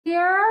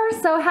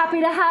We're so happy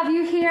to have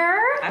you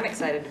here. I'm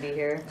excited to be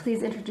here.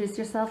 Please introduce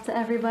yourself to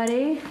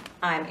everybody.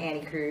 I'm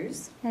Annie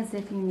Cruz. As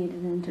if you needed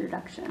an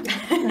introduction.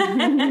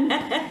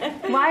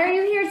 Why are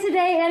you here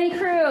today, Annie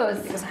Cruz?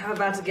 Because I'm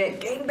about to get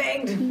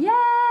gangbanged. Yay!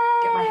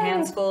 Get my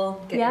hands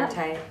full, get hair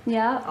tight.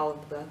 Yeah. All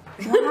of the.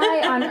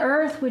 Why on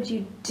earth would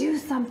you do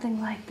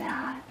something like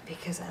that?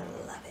 Because I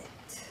love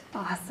it.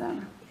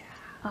 Awesome.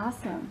 Yeah.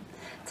 Awesome.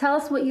 Tell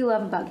us what you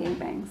love about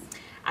gangbangs.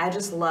 I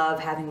just love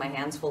having my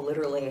hands full,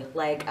 literally.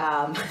 Like,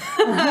 I'm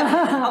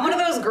one of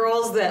those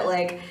girls that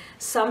like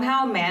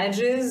somehow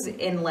manages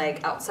in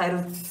like outside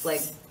of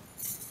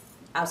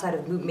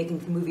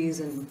making movies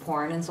and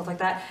porn and stuff like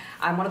that.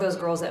 I'm one of those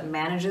girls that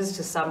manages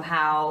to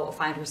somehow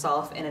find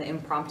herself in an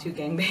impromptu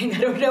gangbang. I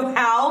don't know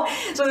how.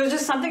 So there's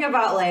just something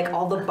about like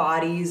all the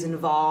bodies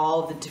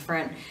involved, the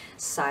different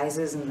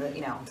sizes and the,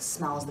 you know, the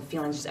smells, the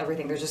feelings, just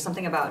everything. There's just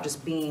something about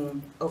just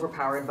being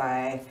overpowered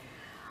by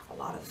a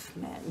lot of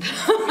men.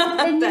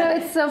 And you know,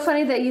 it's so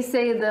funny that you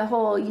say the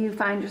whole, you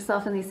find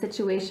yourself in these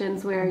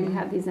situations where you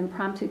have these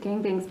impromptu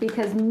gangbangs,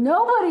 because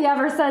nobody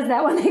ever says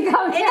that when they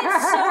come here.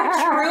 It's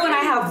so true, and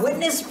I have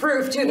witness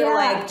proof too. They're Yeah.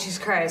 like, Jesus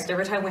Christ,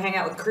 every time we hang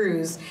out with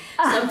Cruz,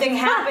 something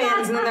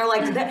happens, and then they're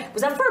like,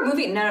 was that for a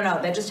movie? No,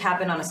 that just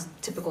happened on a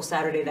typical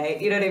Saturday night.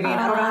 You know what I mean?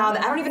 I don't know how,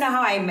 I don't even know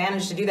how I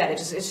managed to do that.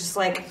 It's just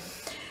like,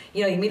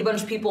 you know, you meet a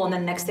bunch of people, and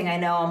then next thing I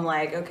know, I'm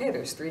like, okay,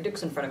 there's 3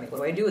 dicks in front of me. What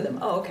do I do with them?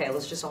 Oh, okay,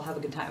 let's just all have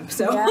a good time.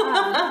 So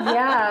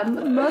yeah.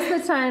 Most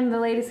of the time, the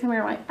ladies come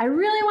here and like, I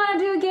really want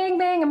to do a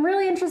gangbang. I'm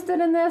really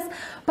interested in this,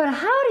 but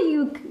how do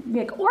you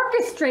like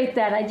orchestrate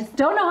that? I just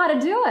don't know how to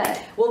do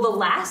it. Well, the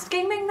last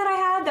gangbang that I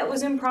had that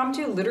was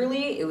impromptu,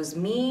 literally, it was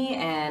me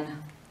and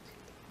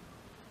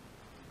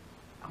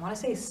I want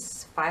to say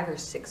 5 or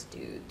 6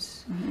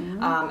 dudes.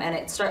 And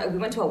it started, we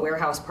went to a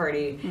warehouse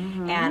party,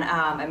 and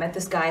I met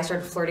this guy,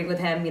 started flirting with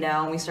him, you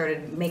know, and we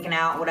started making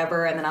out,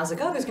 whatever, and then I was like,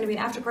 oh, there's gonna be an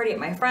after party at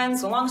my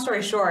friend's. So long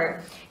story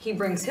short, he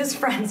brings his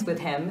friends with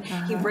him.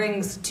 He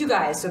brings 2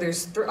 guys, so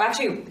there's,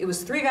 actually, it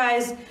was 3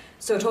 guys,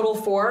 so total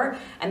 4,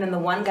 and then the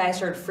one guy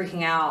started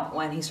freaking out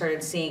when he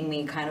started seeing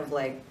me kind of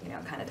like, you know,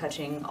 kind of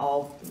touching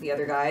all the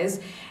other guys.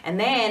 And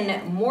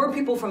then more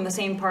people from the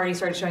same party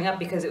started showing up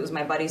because it was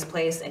my buddy's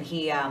place, and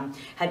he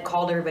had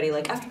called everybody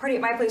like, after party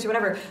at my place or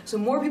whatever. So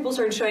more people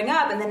started showing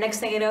up, and then next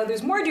thing you know,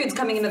 there's more dudes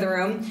coming into the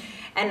room.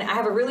 And I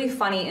have a really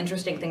funny,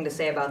 interesting thing to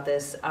say about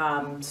this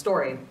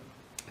story,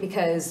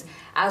 because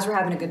as we're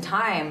having a good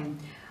time,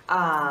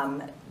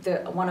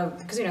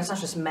 because you know, it's not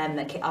just men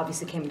that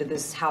obviously came to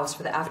this house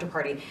for the after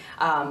party.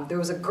 There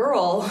was a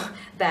girl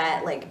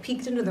that like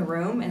peeked into the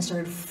room and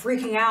started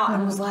freaking out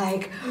and was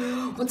like,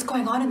 "What's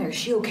going on in there? Is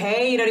she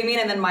okay?" You know what I mean?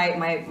 And then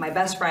my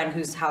best friend,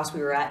 whose house we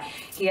were at,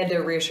 he had to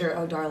reassure,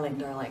 "Oh, darling,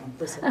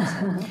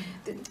 listen.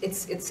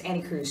 It's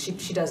Annie Cruz.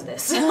 She does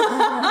this." That's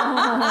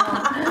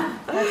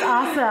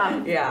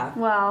awesome. Yeah.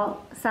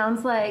 Well,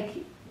 sounds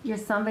like you're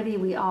somebody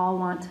we all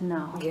want to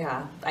know.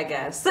 Yeah, I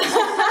guess.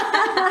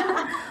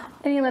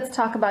 Annie, let's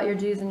talk about your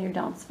do's and your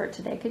don'ts for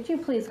today. Could you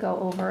please go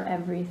over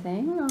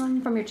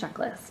everything from your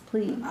checklist,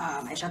 please?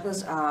 My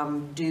checklist,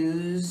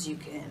 do's, you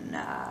can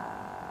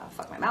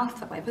fuck my mouth,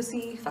 fuck my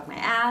pussy, fuck my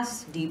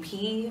ass,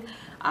 DP,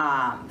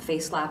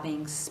 face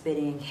slapping,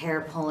 spitting,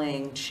 hair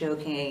pulling,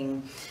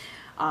 choking.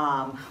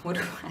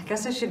 I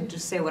guess I should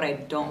just say what I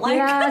don't like.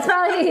 Yeah, that's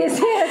probably the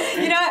easiest.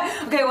 You know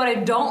what? Okay, what I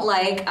don't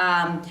like,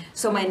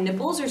 so my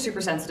nipples are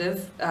super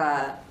sensitive,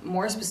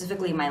 more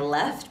specifically my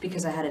left,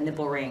 because I had a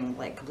nipple ring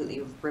like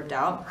completely ripped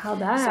out. How'd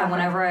that So happen?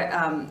 whenever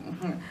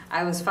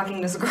I was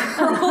fucking this girl,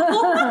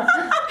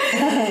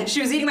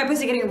 she was eating my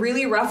pussy, getting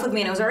really rough with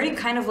me, and it was already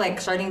kind of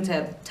like starting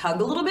to tug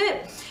a little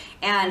bit.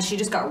 And she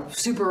just got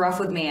super rough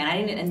with me, and I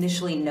didn't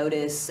initially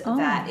notice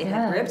that it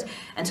had ripped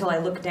until I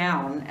looked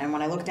down. And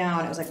when I looked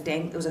down, it was like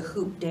it was a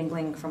hoop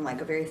dangling from like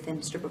a very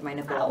thin strip of my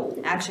nipple. Ow.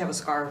 I actually have a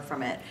scar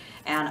from it,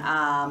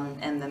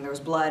 and then there was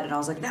blood, and I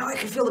was like, now I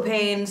can feel the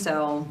pain.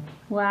 So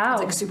Wow.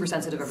 it's like super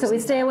sensitive. So we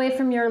stay away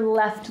from your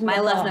left nipple. My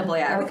left nipple,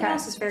 yeah. Everything Okay.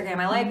 else is fair game.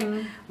 I like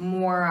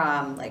more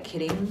like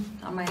hitting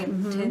on my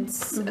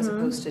tits as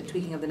opposed to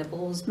tweaking of the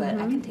nipples, but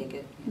I can take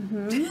it.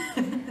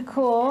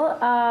 Cool.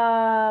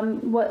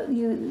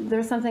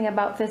 There's something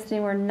about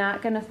fisting. We're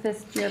not going to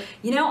fist your...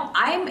 You know,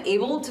 I'm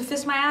able to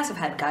fist my ass. I've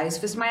had guys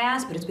fist my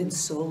ass, but it's been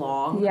so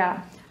long.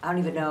 Yeah. I don't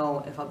even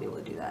know if I'll be able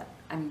to do that.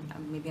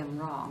 Maybe I'm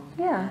wrong.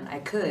 Yeah. And I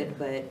could,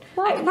 but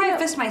Well, I could probably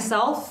fist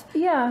myself.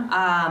 Yeah.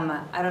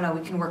 I don't know.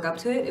 We can work up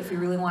to it if we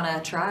really want to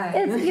try.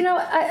 It's, you know,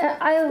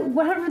 I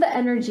whatever the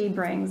energy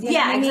brings. You know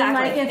what I mean?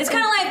 Exactly. Like, it's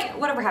kind of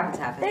like whatever happens,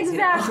 happens.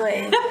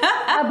 Exactly. You know?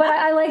 But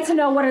I like to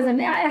know what is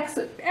an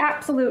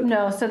absolute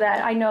no, so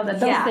that I know that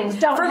those things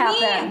don't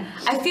happen. Me,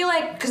 I feel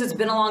like because it's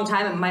been a long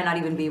time, it might not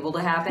even be able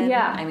to happen.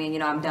 Yeah. I mean, you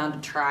know, I'm down to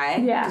try.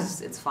 Yeah. Because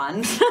it's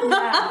fun.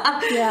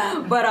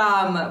 Yeah. But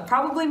it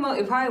probably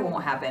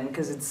won't happen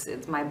because it's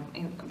my.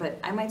 But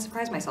I might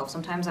surprise myself.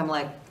 Sometimes I'm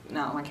like,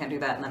 no, I can't do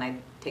that, and then I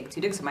take 2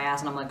 dicks in my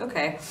ass, and I'm like,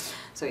 okay.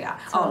 So yeah.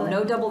 Totally. Oh,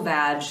 no double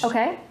vag.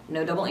 Okay.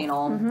 No double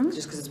anal,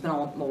 just because it's been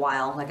a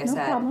while, like I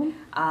said. No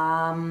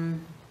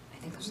problem. I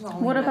think those are the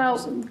only What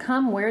ones. about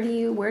cum? Where do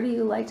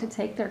you like to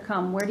take their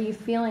cum? Where do you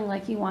feeling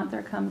like you want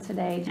their cum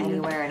today?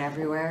 Anywhere and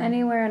everywhere.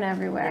 Anywhere and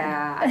everywhere.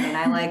 Yeah, I mean,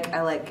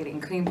 I like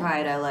getting cream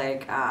pied. I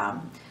like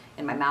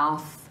in my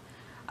mouth.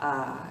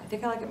 I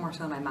think I like it more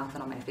so in my mouth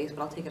than on my face,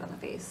 but I'll take it on the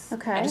face.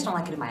 Okay. I just don't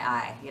like it in my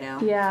eye, you know?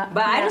 Yeah.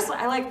 But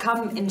I like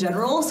cum in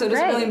general, so it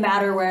doesn't really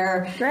matter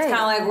where. Great. It's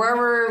kind of like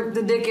wherever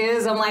the dick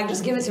is, I'm like,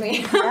 just give it to me.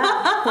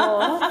 Yeah,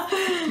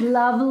 cool.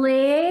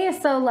 Lovely,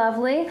 so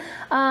lovely.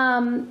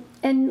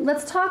 And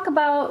let's talk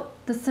about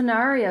the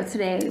scenario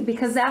today,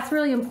 because that's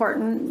really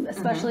important,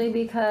 especially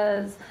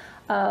because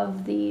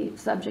of the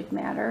subject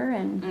matter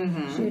and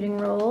shooting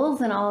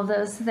rules and all of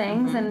those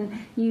things. And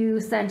you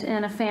sent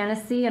in a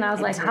fantasy, and I was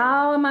like,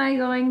 how am I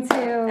going to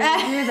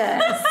do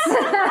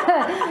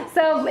this?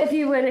 So if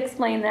you would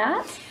explain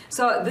that.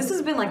 So this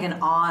has been like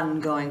an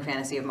ongoing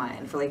fantasy of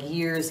mine for like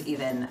years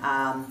even,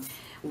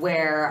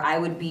 where I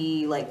would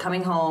be like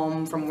coming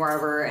home from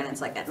wherever, and it's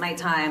like at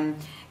nighttime,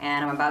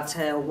 and I'm about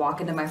to walk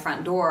into my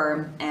front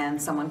door,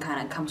 and someone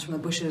kind of comes from the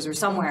bushes or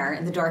somewhere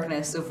in the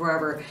darkness of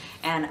wherever,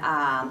 and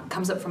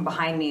comes up from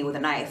behind me with a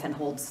knife and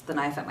holds the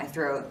knife at my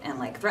throat and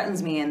like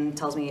threatens me and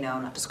tells me, you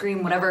know, not to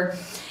scream, whatever,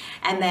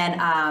 and then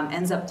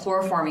ends up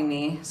chloroforming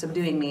me,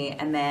 subduing me,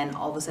 and then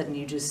all of a sudden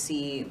you just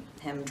see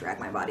him drag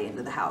my body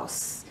into the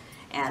house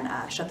and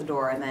shut the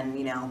door, and then,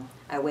 you know,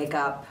 I wake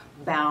up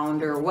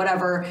bound or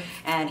whatever,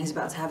 and he's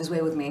about to have his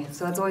way with me.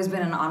 So it's always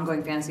been an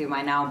ongoing fantasy of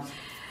mine now.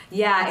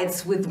 Yeah,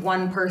 it's with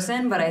one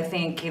person, but I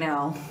think, you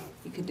know,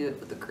 you could do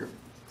it with a group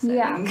setting.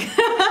 Yeah.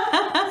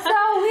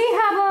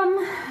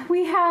 So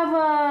we have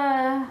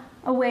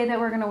a way that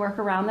we're going to work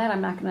around that.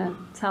 I'm not going to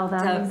tell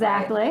them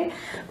exactly,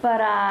 but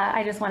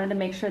I just wanted to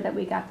make sure that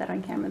we got that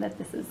on camera, that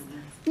this is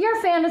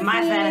your fantasy,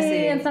 my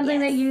fantasy, and something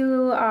that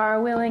you are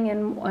willing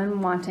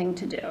and wanting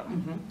to do.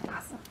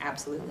 Awesome.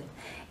 Absolutely.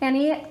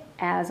 Annie,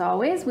 as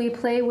always, we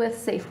play with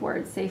safe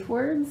words. Safe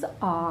words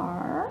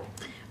are?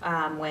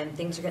 When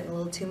things are getting a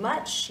little too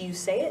much, you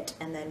say it,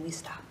 and then we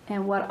stop.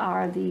 And what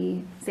are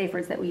the safe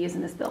words that we use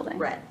in this building?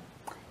 Red.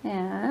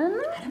 And?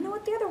 I don't know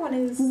what the other one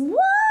is. Whoa!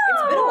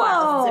 It's been a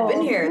while since I've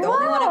been here. The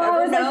only one I've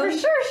ever known. Like, for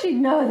sure she'd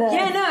know this.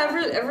 Yeah, no,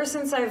 ever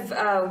since I've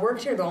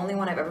worked here, the only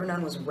one I've ever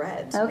known was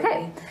red. So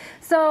okay. maybe.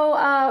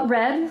 So,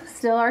 red,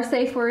 still our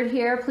safe word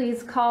here.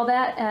 Please call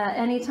that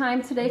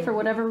anytime today for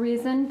whatever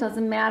reason.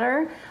 Doesn't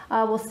matter.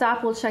 We'll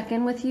stop. We'll check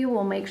in with you.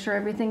 We'll make sure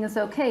everything is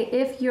okay.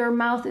 If your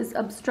mouth is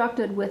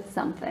obstructed with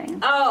something.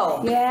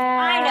 Oh. Yeah.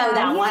 I know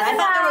that one. I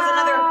thought there was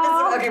another.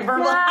 Okay,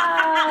 verbal.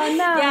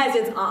 No. Yes,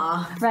 it's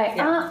Right.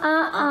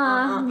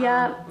 Yeah.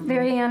 Yeah.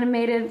 Very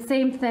animated.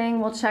 Same thing.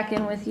 We'll check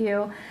in with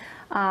you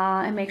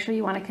and make sure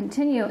you want to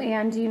continue.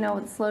 And do you know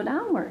what slow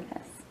down word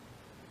is?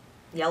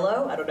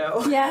 Yellow? I don't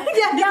know. Yeah.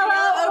 Yeah,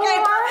 Yellow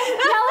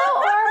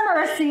or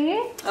mercy.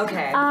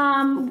 Okay.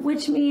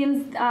 Which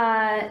means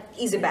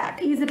Ease it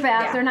back. ease it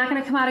back. Yeah. They're not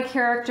going to come out of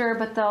character,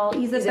 but they'll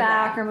ease it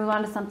back or move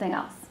on to something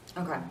else.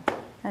 Okay.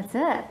 That's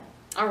it.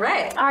 All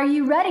right. Are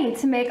you ready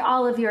to make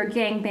all of your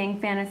gangbang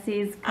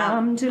fantasies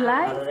come to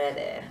life? I'm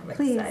ready. I'm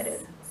Please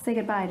excited. say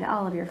goodbye to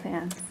all of your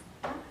fans.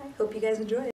 Hope you guys enjoy.